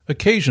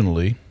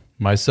Occasionally,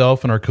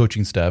 myself and our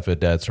coaching staff at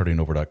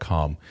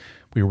dadstartingover.com,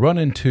 we run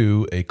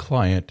into a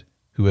client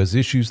who has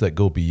issues that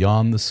go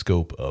beyond the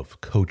scope of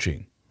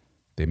coaching.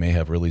 They may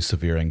have really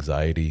severe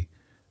anxiety,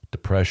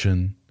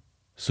 depression,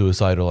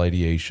 suicidal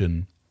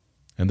ideation,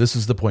 and this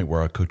is the point where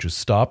our coaches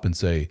stop and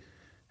say,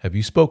 "Have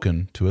you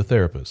spoken to a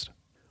therapist?"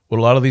 What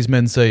a lot of these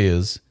men say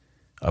is,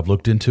 "I've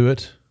looked into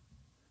it,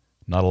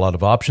 not a lot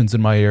of options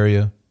in my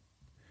area,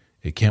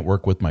 it can't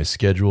work with my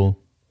schedule,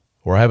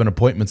 or I have an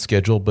appointment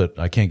scheduled, but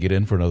I can't get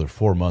in for another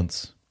 4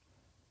 months."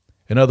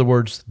 In other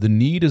words, the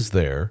need is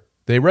there,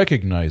 they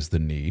recognize the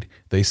need,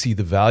 they see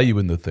the value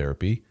in the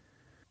therapy,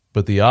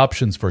 but the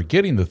options for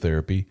getting the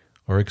therapy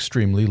are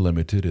extremely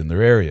limited in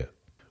their area.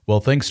 Well,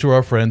 thanks to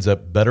our friends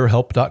at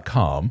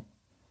BetterHelp.com,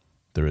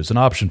 there is an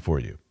option for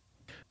you.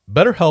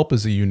 BetterHelp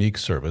is a unique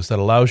service that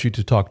allows you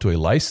to talk to a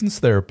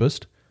licensed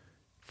therapist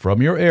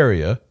from your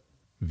area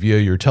via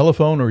your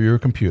telephone or your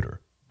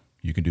computer.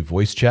 You can do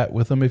voice chat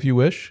with them if you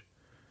wish.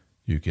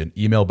 You can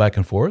email back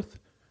and forth.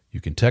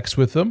 You can text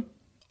with them,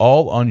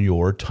 all on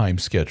your time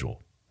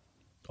schedule,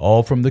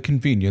 all from the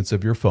convenience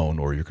of your phone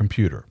or your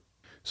computer.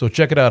 So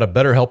check it out at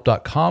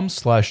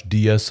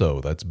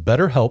betterhelp.com/DSO. That's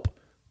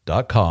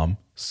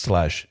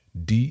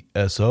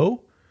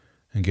betterhelp.com/DSO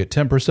and get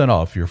 10%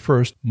 off your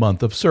first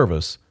month of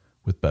service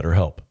with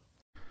BetterHelp.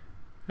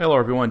 Hello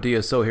everyone,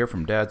 DSO here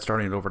from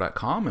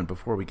dadstartingover.com, and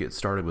before we get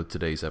started with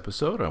today's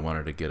episode, I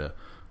wanted to get a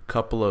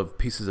couple of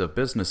pieces of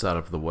business out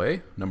of the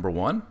way. Number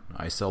one,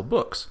 I sell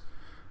books.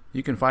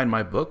 You can find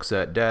my books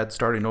at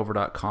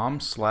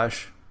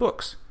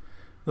dadstartingover.com/books.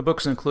 The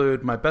books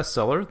include my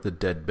bestseller, The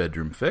Dead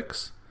Bedroom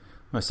Fix.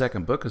 My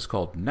second book is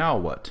called Now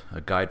What? A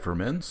Guide for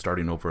Men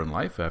Starting Over in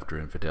Life After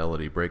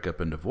Infidelity,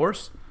 Breakup, and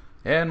Divorce.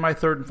 And my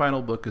third and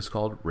final book is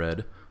called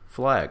Red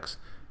Flags.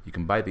 You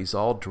can buy these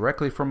all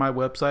directly from my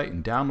website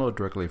and download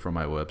directly from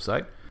my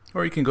website,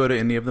 or you can go to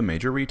any of the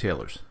major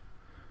retailers.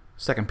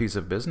 Second piece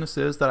of business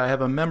is that I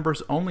have a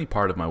members-only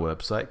part of my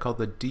website called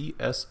the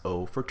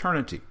DSO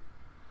Fraternity.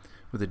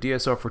 With the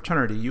DSO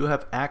Fraternity, you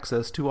have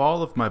access to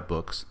all of my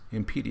books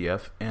in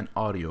PDF and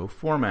audio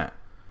format.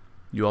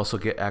 You also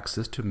get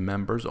access to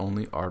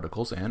members-only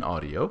articles and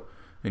audio,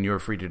 and you are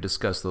free to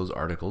discuss those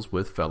articles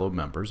with fellow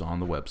members on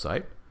the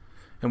website.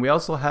 And we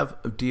also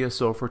have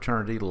DSO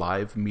Fraternity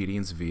live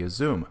meetings via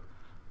Zoom.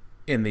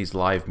 In these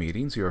live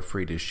meetings, you are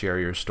free to share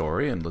your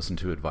story and listen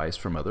to advice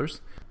from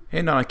others.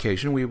 And on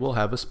occasion, we will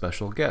have a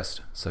special guest,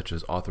 such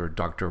as author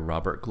Dr.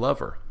 Robert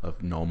Glover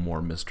of No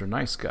More Mr.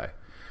 Nice Guy.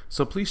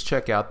 So please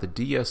check out the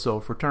DSO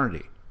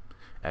Fraternity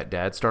at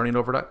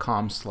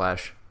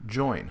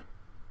dadstartingover.com/join.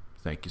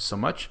 Thank you so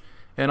much,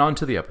 and on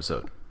to the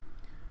episode.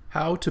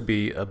 How to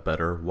be a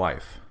better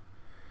wife.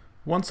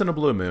 Once in a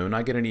blue moon,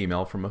 I get an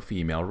email from a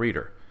female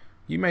reader.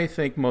 You may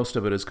think most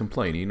of it is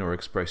complaining or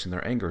expressing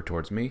their anger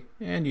towards me,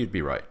 and you'd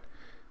be right.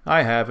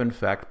 I have, in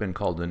fact, been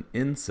called an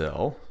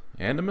incel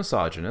and a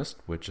misogynist,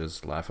 which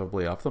is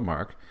laughably off the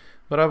mark,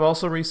 but I've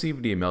also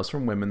received emails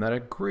from women that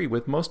agree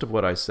with most of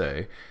what I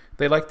say.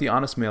 They like the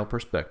honest male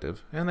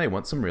perspective, and they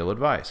want some real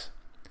advice.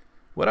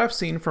 What I've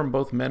seen from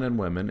both men and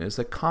women is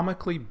a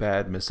comically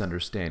bad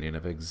misunderstanding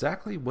of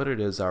exactly what it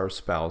is our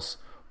spouse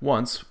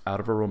wants out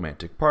of a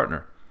romantic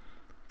partner.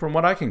 From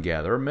what I can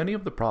gather, many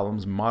of the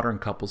problems modern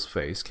couples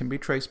face can be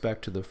traced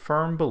back to the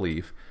firm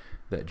belief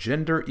that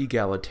gender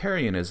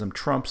egalitarianism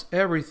trumps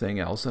everything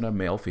else in a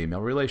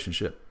male-female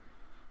relationship.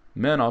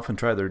 Men often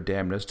try their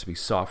damnedest to be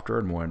softer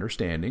and more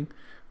understanding,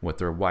 what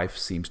their wife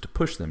seems to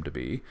push them to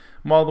be,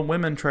 while the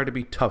women try to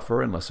be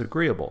tougher and less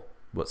agreeable,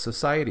 what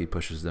society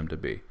pushes them to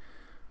be.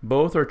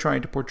 Both are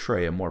trying to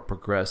portray a more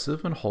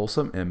progressive and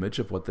wholesome image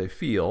of what they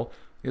feel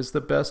is the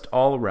best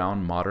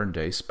all-around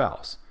modern-day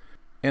spouse.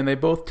 And they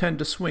both tend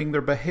to swing their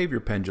behavior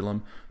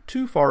pendulum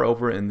too far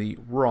over in the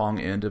wrong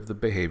end of the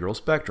behavioral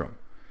spectrum.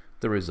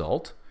 The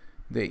result?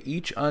 They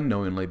each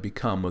unknowingly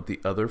become what the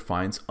other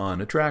finds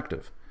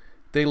unattractive.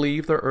 They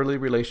leave their early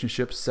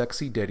relationship's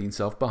sexy dating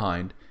self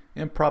behind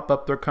and prop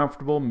up their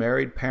comfortable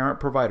married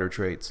parent-provider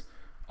traits,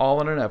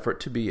 all in an effort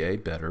to be a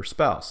better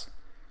spouse.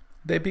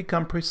 They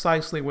become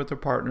precisely what their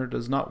partner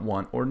does not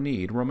want or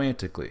need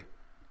romantically.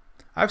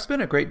 I've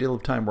spent a great deal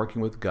of time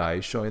working with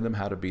guys showing them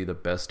how to be the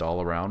best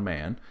all-around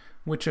man,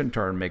 which in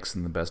turn makes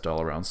them the best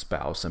all-around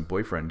spouse and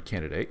boyfriend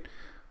candidate.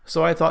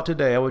 So I thought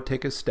today I would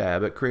take a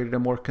stab at creating a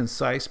more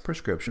concise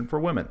prescription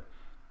for women.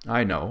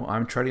 I know,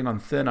 I'm treading on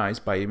thin ice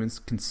by even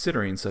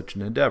considering such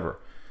an endeavor.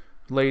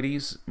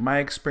 Ladies, my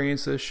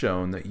experience has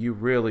shown that you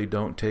really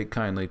don't take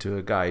kindly to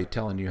a guy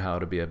telling you how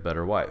to be a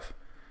better wife.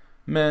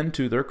 Men,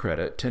 to their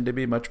credit, tend to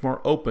be much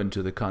more open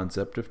to the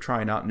concept of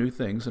trying out new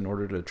things in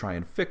order to try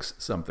and fix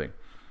something.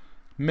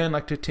 Men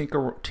like to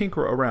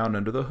tinker around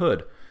under the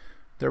hood.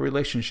 Their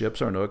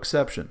relationships are no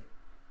exception.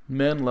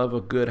 Men love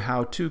a good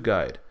how-to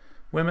guide.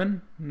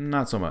 Women,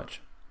 not so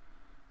much.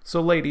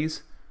 So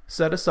ladies,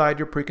 set aside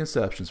your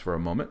preconceptions for a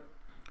moment.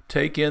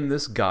 Take in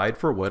this guide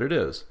for what it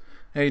is.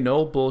 A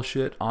no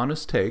bullshit,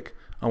 honest take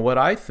on what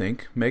I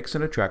think makes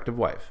an attractive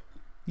wife.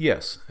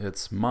 Yes,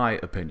 it's my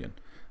opinion,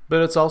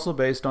 but it's also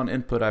based on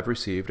input I've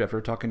received after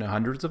talking to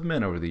hundreds of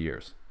men over the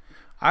years.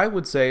 I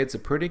would say it's a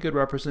pretty good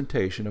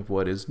representation of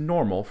what is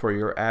normal for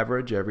your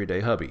average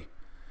everyday hubby.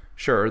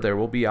 Sure, there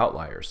will be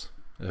outliers.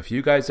 A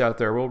few guys out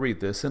there will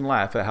read this and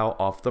laugh at how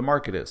off the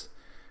mark it is.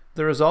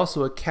 There is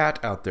also a cat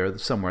out there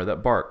somewhere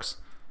that barks.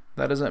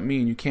 That doesn't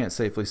mean you can't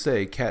safely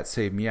say cats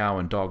say meow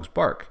and dogs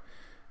bark.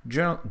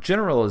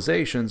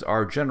 Generalizations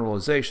are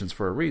generalizations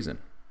for a reason.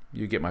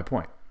 You get my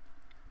point.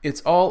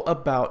 It's all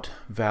about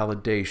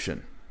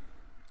validation.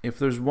 If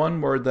there's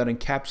one word that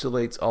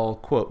encapsulates all,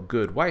 quote,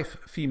 good wife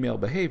female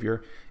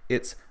behavior,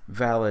 it's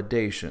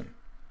validation.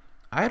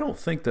 I don't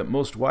think that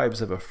most wives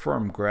have a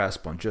firm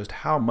grasp on just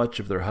how much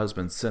of their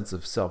husband's sense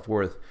of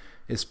self-worth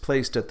is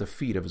placed at the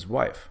feet of his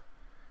wife.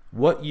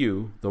 What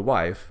you, the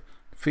wife,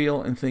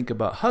 feel and think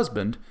about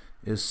husband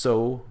is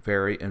so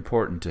very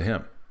important to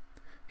him.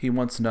 He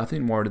wants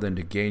nothing more than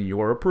to gain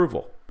your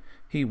approval.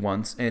 He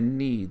wants and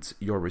needs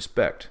your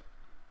respect.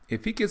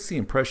 If he gets the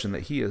impression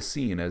that he is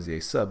seen as a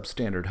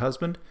substandard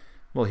husband,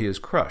 well, he is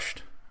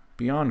crushed,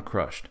 beyond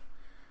crushed.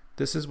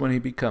 This is when he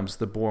becomes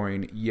the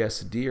boring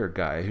yes dear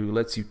guy who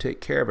lets you take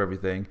care of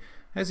everything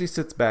as he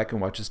sits back and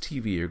watches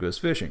TV or goes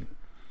fishing.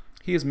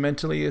 He is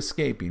mentally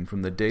escaping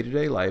from the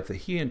day-to-day life that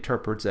he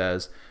interprets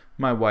as,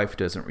 my wife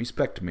doesn't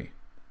respect me.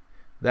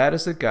 That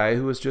is a guy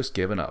who has just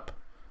given up.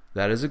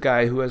 That is a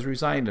guy who has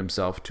resigned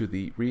himself to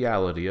the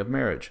reality of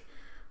marriage.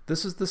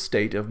 This is the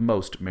state of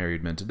most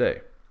married men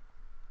today.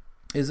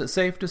 Is it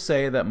safe to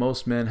say that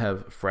most men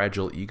have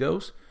fragile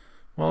egos?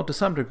 Well, to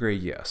some degree,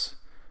 yes.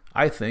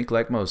 I think,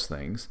 like most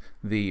things,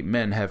 the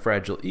men have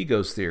fragile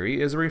egos theory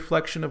is a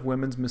reflection of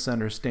women's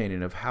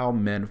misunderstanding of how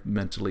men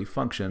mentally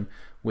function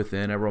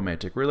within a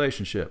romantic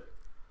relationship.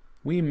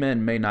 We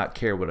men may not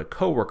care what a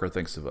coworker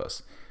thinks of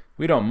us.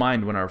 We don't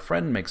mind when our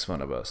friend makes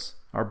fun of us.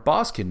 Our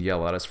boss can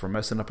yell at us for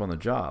messing up on the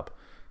job.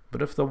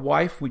 But if the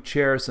wife we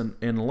cherish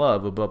and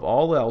love above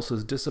all else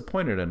is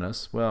disappointed in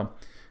us, well,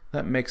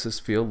 that makes us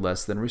feel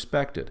less than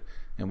respected,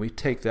 and we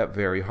take that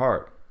very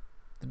hard.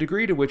 The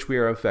degree to which we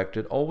are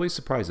affected always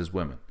surprises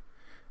women.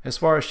 As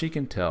far as she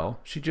can tell,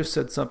 she just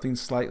said something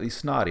slightly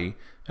snotty,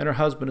 and her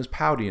husband is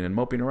pouting and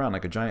moping around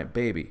like a giant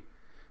baby.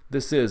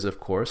 This is, of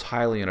course,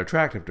 highly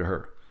unattractive to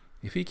her.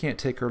 If he can't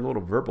take her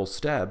little verbal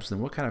stabs, then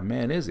what kind of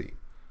man is he?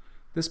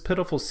 This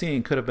pitiful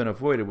scene could have been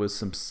avoided with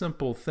some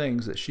simple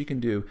things that she can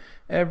do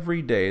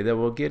every day that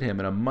will get him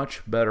in a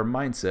much better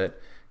mindset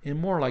and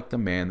more like the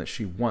man that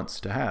she wants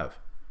to have.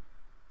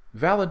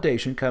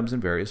 Validation comes in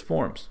various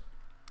forms.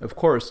 Of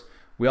course,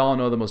 we all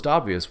know the most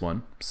obvious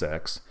one,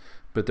 sex,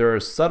 but there are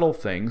subtle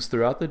things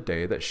throughout the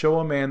day that show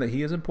a man that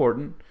he is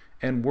important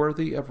and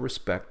worthy of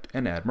respect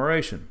and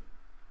admiration.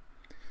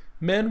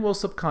 Men will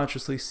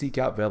subconsciously seek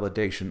out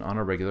validation on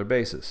a regular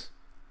basis.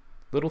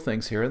 Little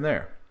things here and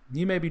there.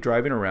 You may be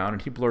driving around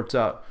and he blurts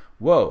out,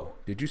 "Whoa,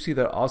 did you see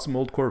that awesome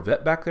old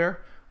Corvette back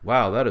there?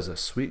 Wow, that is a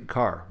sweet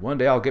car. One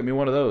day I'll get me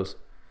one of those."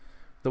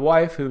 The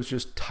wife, who's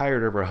just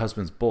tired of her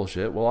husband's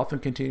bullshit, will often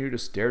continue to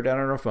stare down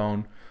at her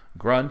phone,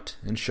 grunt,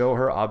 and show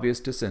her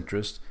obvious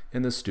disinterest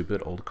in the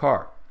stupid old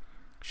car.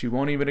 She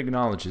won't even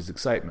acknowledge his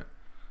excitement.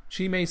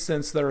 She may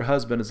sense that her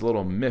husband is a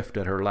little miffed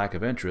at her lack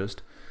of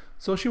interest,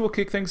 so she will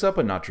kick things up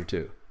a notch or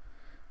two.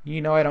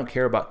 "You know I don't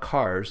care about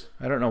cars.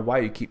 I don't know why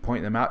you keep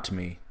pointing them out to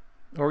me."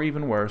 Or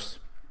even worse,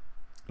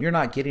 "You're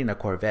not getting a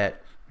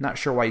Corvette. Not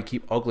sure why you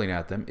keep ogling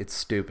at them. It's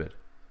stupid."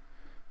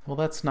 Well,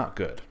 that's not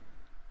good.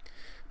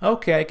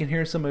 Okay, I can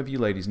hear some of you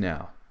ladies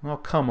now. Well,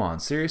 come on,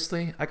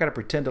 seriously? I gotta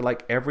pretend to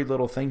like every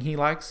little thing he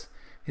likes?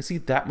 Is he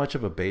that much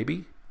of a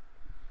baby?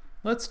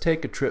 Let's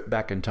take a trip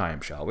back in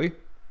time, shall we?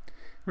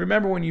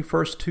 Remember when you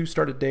first two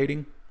started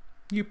dating?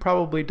 You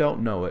probably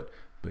don't know it,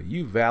 but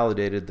you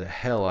validated the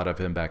hell out of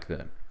him back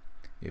then.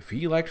 If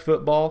he liked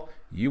football,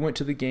 you went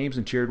to the games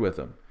and cheered with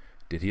him.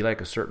 Did he like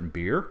a certain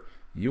beer?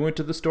 You went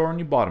to the store and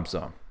you bought him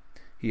some.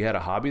 He had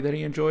a hobby that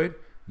he enjoyed?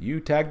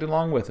 You tagged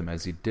along with him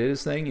as he did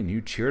his thing and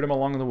you cheered him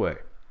along the way.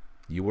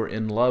 You were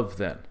in love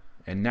then,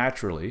 and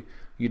naturally,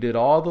 you did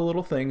all the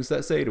little things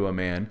that say to a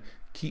man,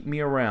 "Keep me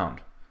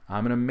around.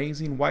 I'm an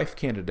amazing wife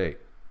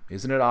candidate.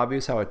 Isn't it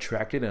obvious how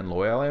attracted and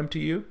loyal I am to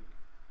you?"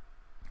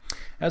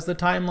 As the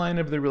timeline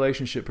of the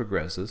relationship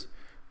progresses,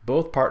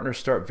 both partners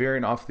start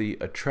veering off the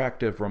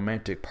attractive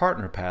romantic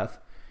partner path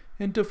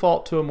and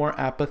default to a more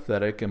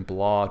apathetic and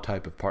blah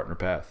type of partner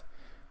path.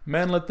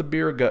 Men let the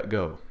beer gut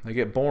go. They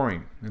get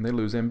boring, and they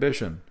lose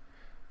ambition.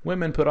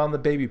 Women put on the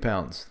baby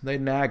pounds. They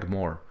nag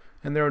more,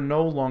 and they are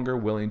no longer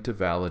willing to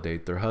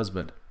validate their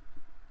husband.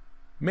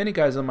 Many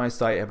guys on my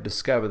site have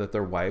discovered that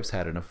their wives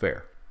had an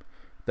affair.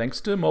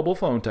 Thanks to mobile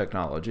phone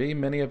technology,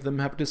 many of them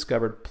have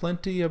discovered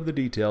plenty of the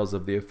details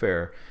of the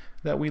affair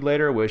that we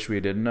later wish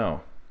we didn't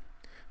know.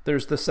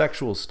 There's the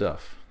sexual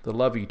stuff, the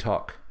lovey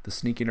talk, the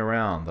sneaking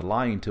around, the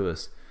lying to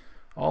us.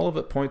 All of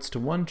it points to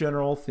one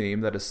general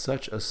theme that is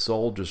such a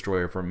soul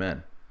destroyer for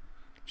men.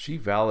 She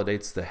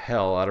validates the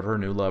hell out of her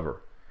new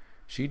lover.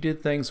 She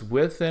did things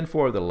with and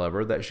for the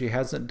lover that she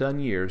hasn't done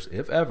years,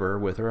 if ever,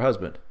 with her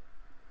husband.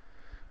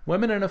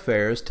 Women in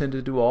affairs tend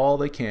to do all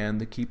they can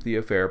to keep the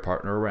affair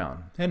partner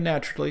around, and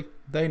naturally,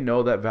 they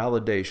know that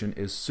validation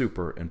is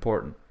super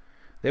important.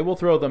 They will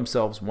throw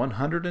themselves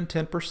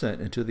 110%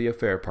 into the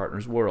affair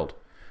partner's world.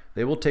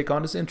 They will take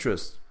on his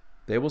interests.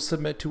 They will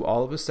submit to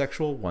all of his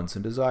sexual wants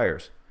and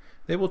desires.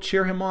 They will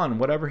cheer him on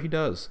whatever he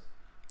does.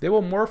 They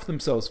will morph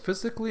themselves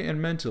physically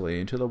and mentally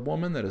into the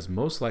woman that is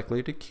most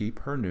likely to keep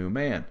her new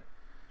man.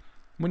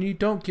 When you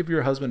don't give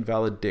your husband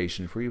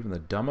validation for even the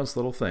dumbest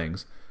little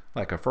things,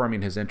 like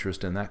affirming his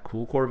interest in that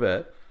cool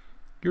Corvette,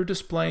 you're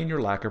displaying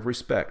your lack of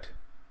respect.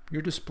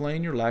 You're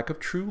displaying your lack of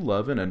true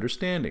love and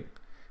understanding.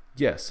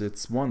 Yes,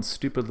 it's one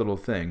stupid little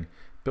thing,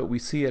 but we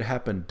see it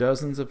happen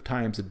dozens of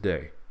times a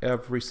day,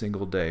 every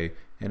single day,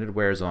 and it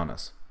wears on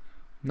us.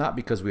 Not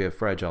because we have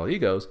fragile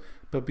egos,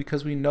 but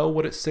because we know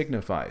what it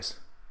signifies.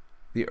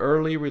 The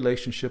early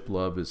relationship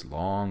love is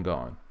long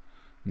gone.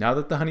 Now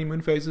that the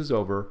honeymoon phase is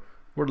over,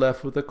 we're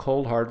left with a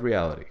cold, hard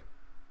reality.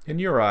 In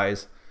your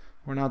eyes,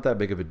 we're not that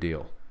big of a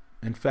deal.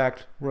 In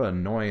fact, we're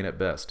annoying at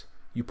best.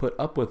 You put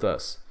up with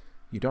us.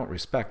 You don't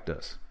respect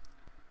us.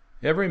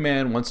 Every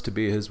man wants to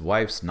be his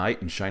wife's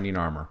knight in shining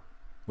armor.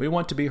 We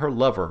want to be her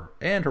lover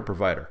and her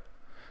provider.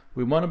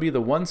 We want to be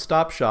the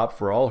one-stop shop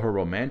for all her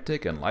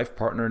romantic and life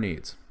partner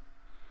needs.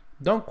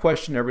 Don't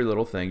question every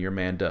little thing your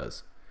man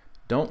does.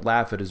 Don't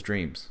laugh at his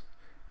dreams.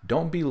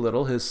 Don't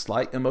belittle his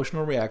slight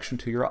emotional reaction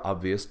to your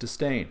obvious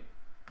disdain.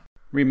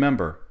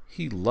 Remember,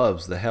 he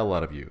loves the hell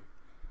out of you.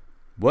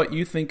 What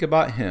you think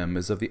about him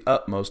is of the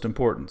utmost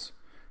importance.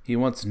 He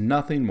wants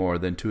nothing more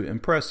than to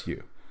impress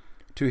you.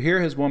 To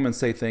hear his woman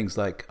say things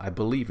like, "I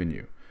believe in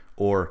you,"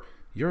 or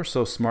 "You're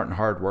so smart and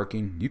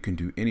hardworking, you can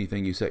do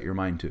anything you set your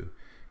mind to,"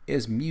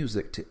 is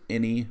music to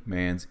any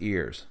man's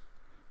ears.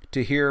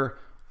 To hear,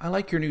 "I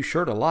like your new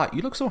shirt a lot,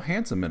 you look so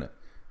handsome in it,"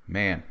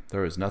 man,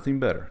 there is nothing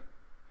better.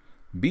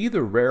 Be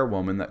the rare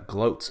woman that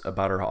gloats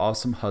about her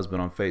awesome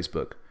husband on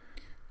Facebook,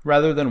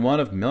 rather than one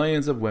of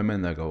millions of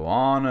women that go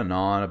on and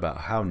on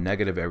about how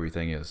negative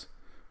everything is.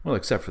 Well,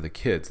 except for the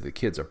kids. The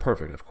kids are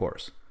perfect, of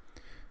course.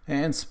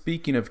 And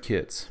speaking of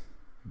kids,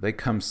 they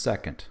come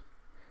second.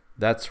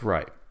 That's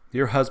right.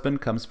 Your husband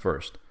comes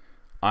first.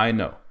 I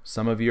know.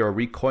 Some of you are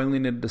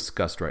recoiling in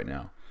disgust right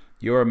now.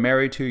 You are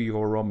married to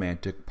your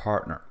romantic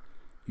partner.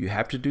 You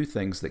have to do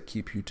things that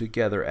keep you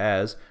together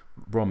as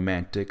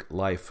romantic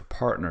life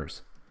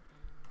partners.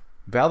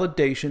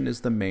 Validation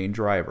is the main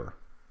driver,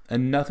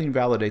 and nothing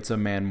validates a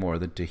man more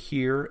than to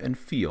hear and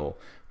feel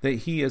that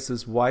he is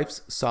his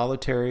wife's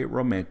solitary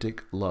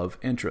romantic love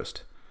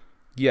interest.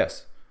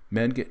 Yes,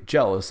 men get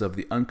jealous of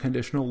the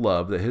unconditional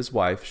love that his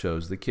wife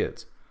shows the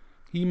kids.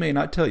 He may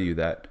not tell you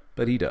that,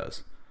 but he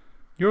does.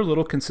 Your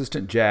little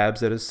consistent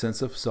jabs at his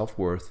sense of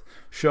self-worth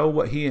show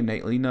what he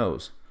innately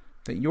knows,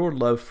 that your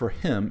love for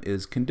him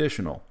is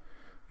conditional.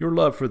 Your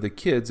love for the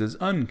kids is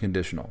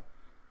unconditional.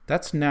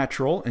 That's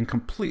natural and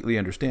completely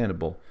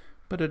understandable,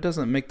 but it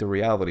doesn't make the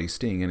reality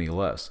sting any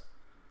less.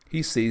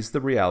 He sees the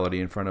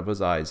reality in front of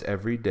his eyes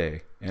every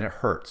day, and it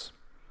hurts.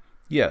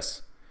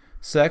 Yes,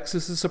 sex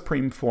is the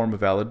supreme form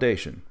of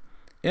validation.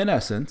 In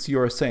essence, you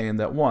are saying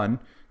that 1,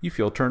 you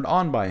feel turned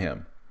on by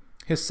him.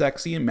 His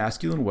sexy and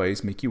masculine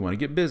ways make you want to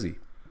get busy.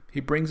 He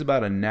brings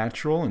about a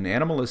natural and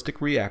animalistic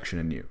reaction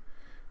in you.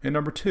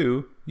 And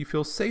 2, you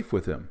feel safe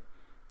with him.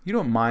 You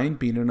don't mind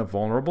being in a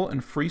vulnerable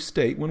and free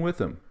state when with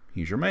him.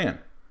 He's your man.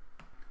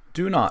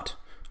 Do not,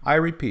 I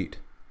repeat,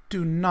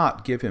 do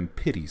not give him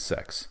pity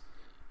sex.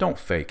 Don't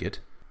fake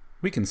it.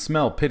 We can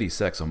smell pity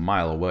sex a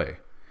mile away.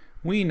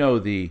 We know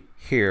the,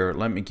 "Here,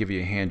 let me give you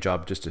a hand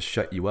job just to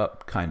shut you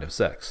up" kind of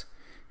sex.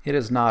 It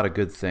is not a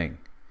good thing.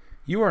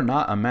 You are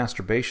not a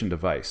masturbation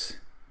device.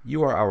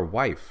 You are our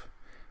wife.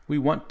 We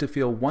want to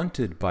feel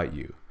wanted by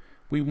you.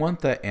 We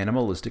want that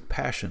animalistic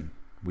passion.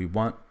 We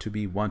want to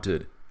be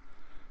wanted.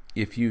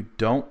 If you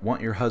don't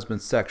want your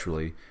husband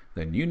sexually,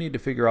 then you need to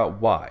figure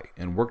out why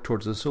and work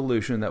towards a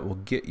solution that will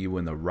get you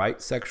in the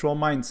right sexual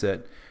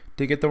mindset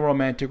to get the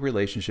romantic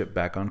relationship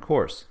back on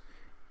course.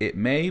 It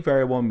may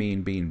very well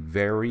mean being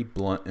very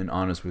blunt and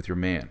honest with your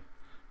man.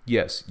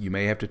 Yes, you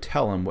may have to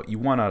tell him what you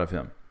want out of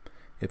him.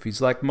 If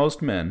he's like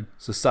most men,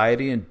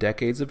 society and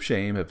decades of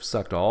shame have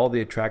sucked all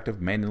the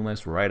attractive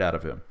manliness right out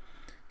of him.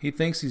 He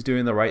thinks he's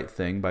doing the right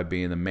thing by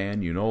being the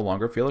man you no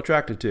longer feel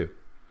attracted to.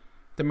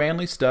 The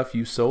manly stuff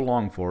you so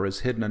long for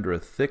is hidden under a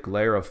thick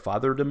layer of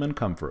fatherdom and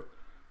comfort.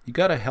 You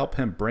gotta help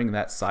him bring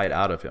that side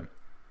out of him.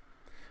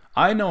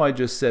 I know I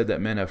just said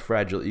that men have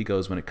fragile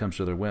egos when it comes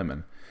to their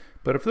women,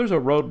 but if there's a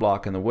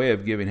roadblock in the way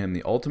of giving him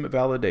the ultimate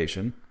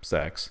validation,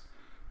 sex,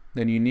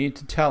 then you need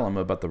to tell him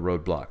about the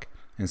roadblock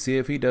and see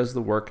if he does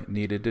the work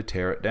needed to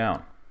tear it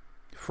down.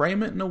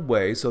 Frame it in a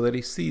way so that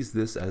he sees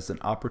this as an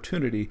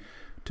opportunity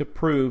to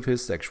prove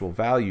his sexual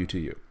value to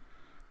you.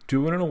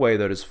 Do it in a way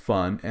that is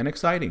fun and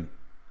exciting.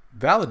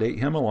 Validate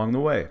him along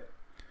the way.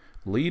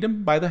 Lead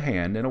him by the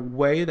hand in a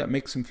way that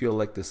makes him feel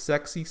like the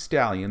sexy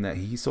stallion that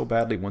he so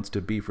badly wants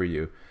to be for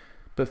you,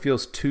 but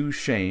feels too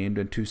shamed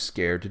and too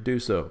scared to do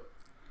so.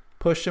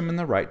 Push him in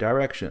the right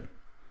direction.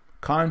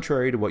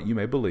 Contrary to what you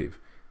may believe,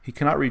 he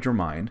cannot read your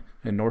mind,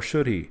 and nor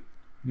should he.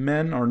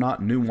 Men are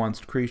not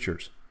nuanced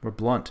creatures. We're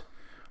blunt.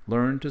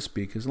 Learn to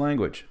speak his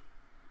language.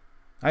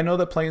 I know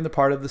that playing the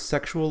part of the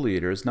sexual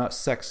leader is not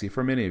sexy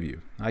for many of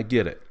you. I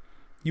get it.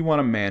 You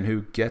want a man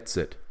who gets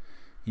it.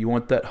 You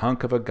want that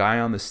hunk of a guy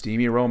on the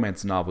steamy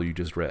romance novel you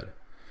just read.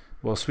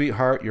 Well,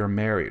 sweetheart, you're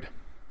married.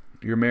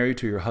 You're married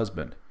to your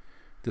husband.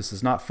 This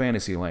is not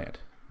fantasy land.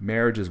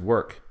 Marriage is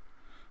work.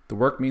 The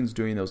work means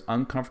doing those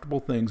uncomfortable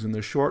things in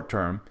the short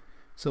term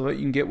so that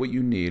you can get what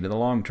you need in the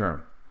long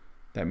term.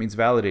 That means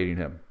validating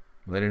him,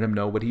 letting him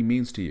know what he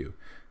means to you.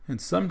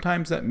 And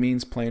sometimes that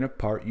means playing a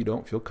part you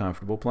don't feel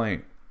comfortable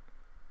playing.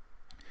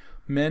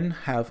 Men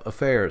have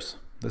affairs.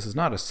 This is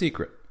not a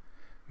secret.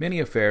 Many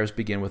affairs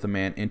begin with a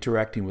man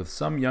interacting with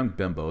some young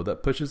bimbo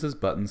that pushes his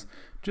buttons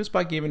just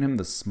by giving him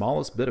the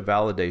smallest bit of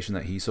validation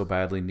that he so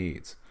badly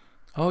needs.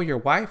 Oh, your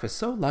wife is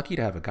so lucky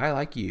to have a guy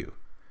like you.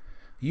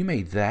 You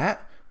made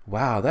that?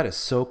 Wow, that is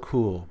so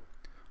cool.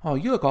 Oh,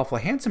 you look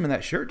awfully handsome in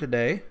that shirt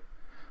today.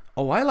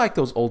 Oh, I like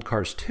those old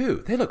cars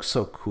too. They look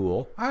so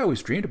cool. I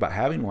always dreamed about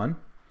having one.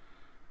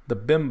 The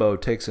bimbo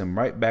takes him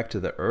right back to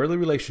the early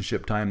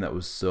relationship time that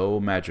was so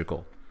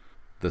magical.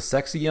 The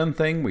sexy young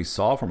thing we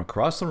saw from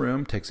across the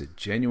room takes a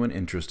genuine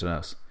interest in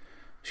us.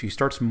 She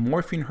starts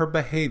morphing her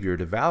behavior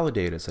to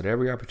validate us at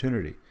every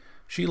opportunity.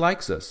 She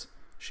likes us.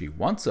 She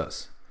wants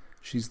us.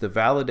 She's the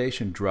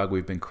validation drug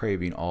we've been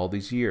craving all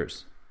these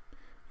years.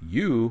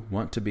 You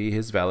want to be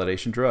his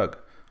validation drug,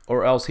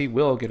 or else he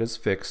will get his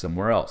fix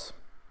somewhere else.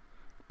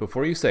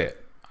 Before you say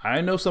it,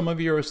 I know some of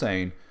you are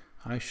saying,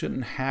 I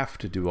shouldn't have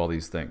to do all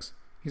these things.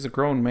 He's a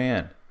grown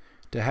man.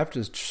 To have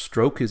to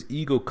stroke his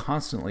ego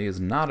constantly is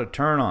not a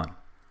turn on.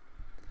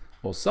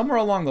 Well, somewhere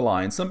along the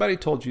line, somebody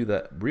told you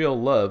that real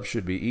love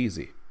should be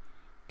easy.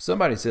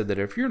 Somebody said that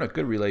if you're in a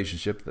good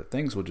relationship, that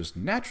things will just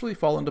naturally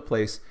fall into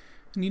place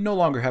and you no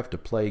longer have to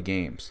play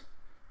games.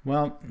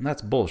 Well,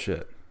 that's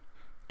bullshit.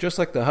 Just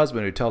like the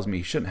husband who tells me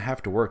he shouldn't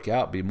have to work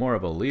out, be more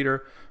of a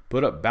leader,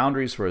 put up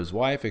boundaries for his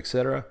wife,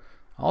 etc.,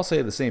 I'll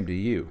say the same to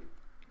you.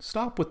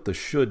 Stop with the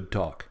should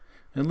talk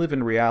and live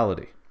in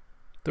reality.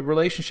 The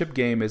relationship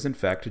game is in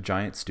fact a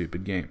giant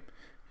stupid game.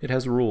 It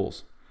has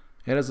rules.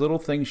 It has little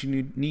things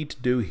you need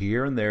to do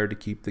here and there to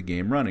keep the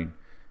game running.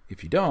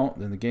 If you don't,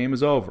 then the game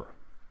is over.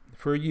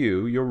 For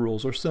you, your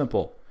rules are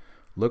simple.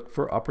 Look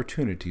for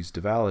opportunities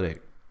to validate.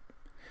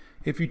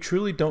 If you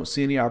truly don't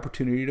see any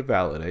opportunity to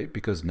validate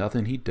because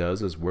nothing he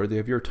does is worthy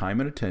of your time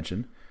and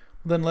attention,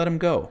 then let him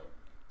go.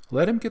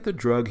 Let him get the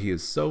drug he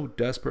is so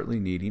desperately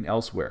needing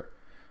elsewhere.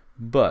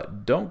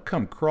 But don't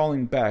come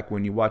crawling back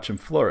when you watch him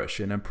flourish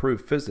and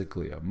improve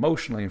physically,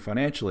 emotionally, and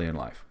financially in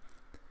life.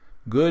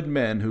 Good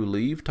men who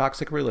leave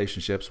toxic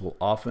relationships will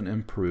often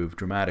improve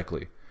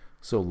dramatically,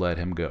 so let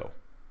him go.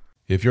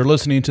 If you're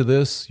listening to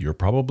this, you're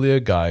probably a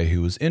guy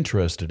who is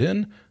interested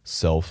in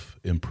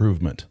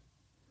self-improvement.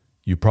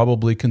 You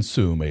probably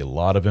consume a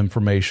lot of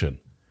information,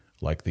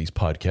 like these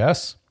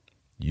podcasts,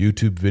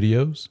 YouTube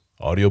videos,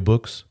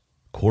 audiobooks,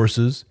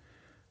 courses,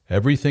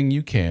 everything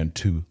you can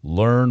to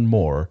learn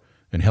more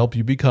and help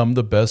you become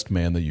the best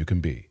man that you can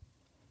be.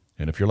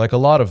 And if you're like a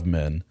lot of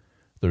men,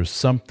 there's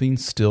something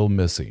still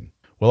missing.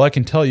 Well, I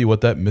can tell you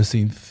what that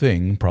missing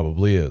thing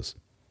probably is.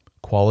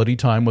 Quality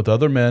time with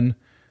other men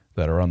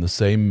that are on the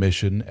same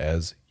mission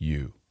as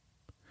you.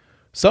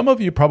 Some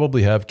of you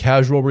probably have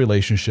casual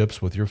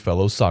relationships with your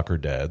fellow soccer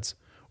dads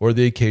or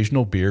the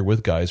occasional beer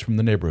with guys from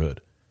the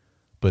neighborhood.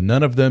 But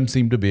none of them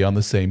seem to be on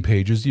the same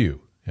page as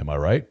you. Am I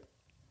right?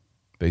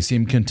 They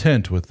seem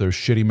content with their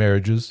shitty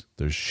marriages,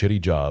 their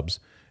shitty jobs,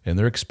 and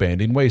their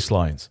expanding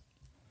waistlines.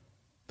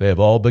 They have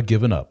all but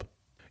given up.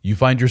 You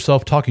find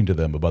yourself talking to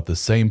them about the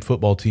same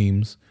football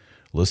teams,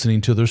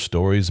 listening to their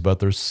stories about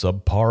their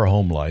subpar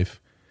home life,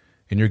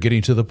 and you're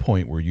getting to the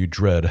point where you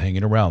dread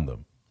hanging around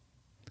them.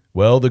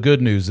 Well, the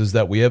good news is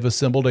that we have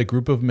assembled a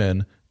group of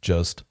men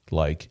just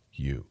like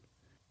you.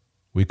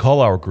 We call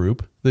our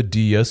group the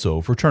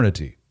DSO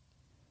Fraternity.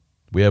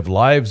 We have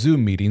live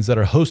Zoom meetings that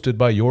are hosted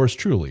by yours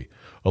truly,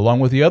 along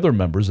with the other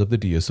members of the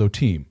DSO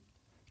team.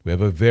 We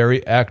have a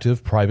very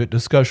active private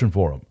discussion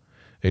forum,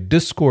 a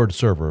Discord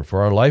server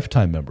for our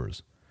lifetime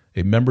members,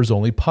 a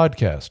members-only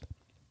podcast,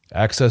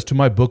 access to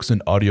my books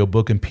in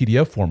audiobook and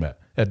PDF format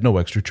at no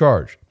extra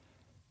charge,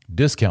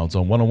 discounts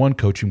on one-on-one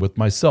coaching with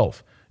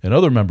myself and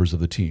other members of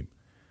the team,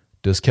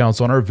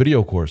 discounts on our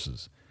video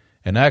courses,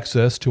 and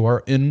access to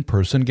our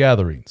in-person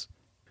gatherings.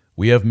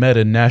 We have met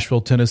in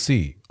Nashville,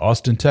 Tennessee,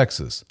 Austin,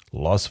 Texas,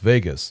 Las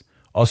Vegas,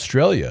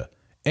 Australia,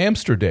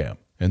 Amsterdam,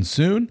 and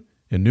soon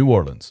in New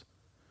Orleans.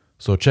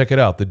 So check it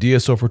out, the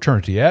DSO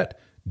Fraternity at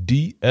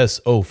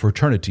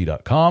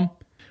dsofraternity.com.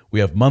 We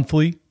have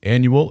monthly,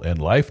 annual,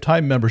 and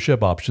lifetime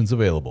membership options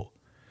available.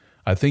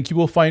 I think you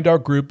will find our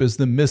group is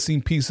the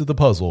missing piece of the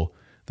puzzle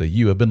that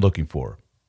you have been looking for.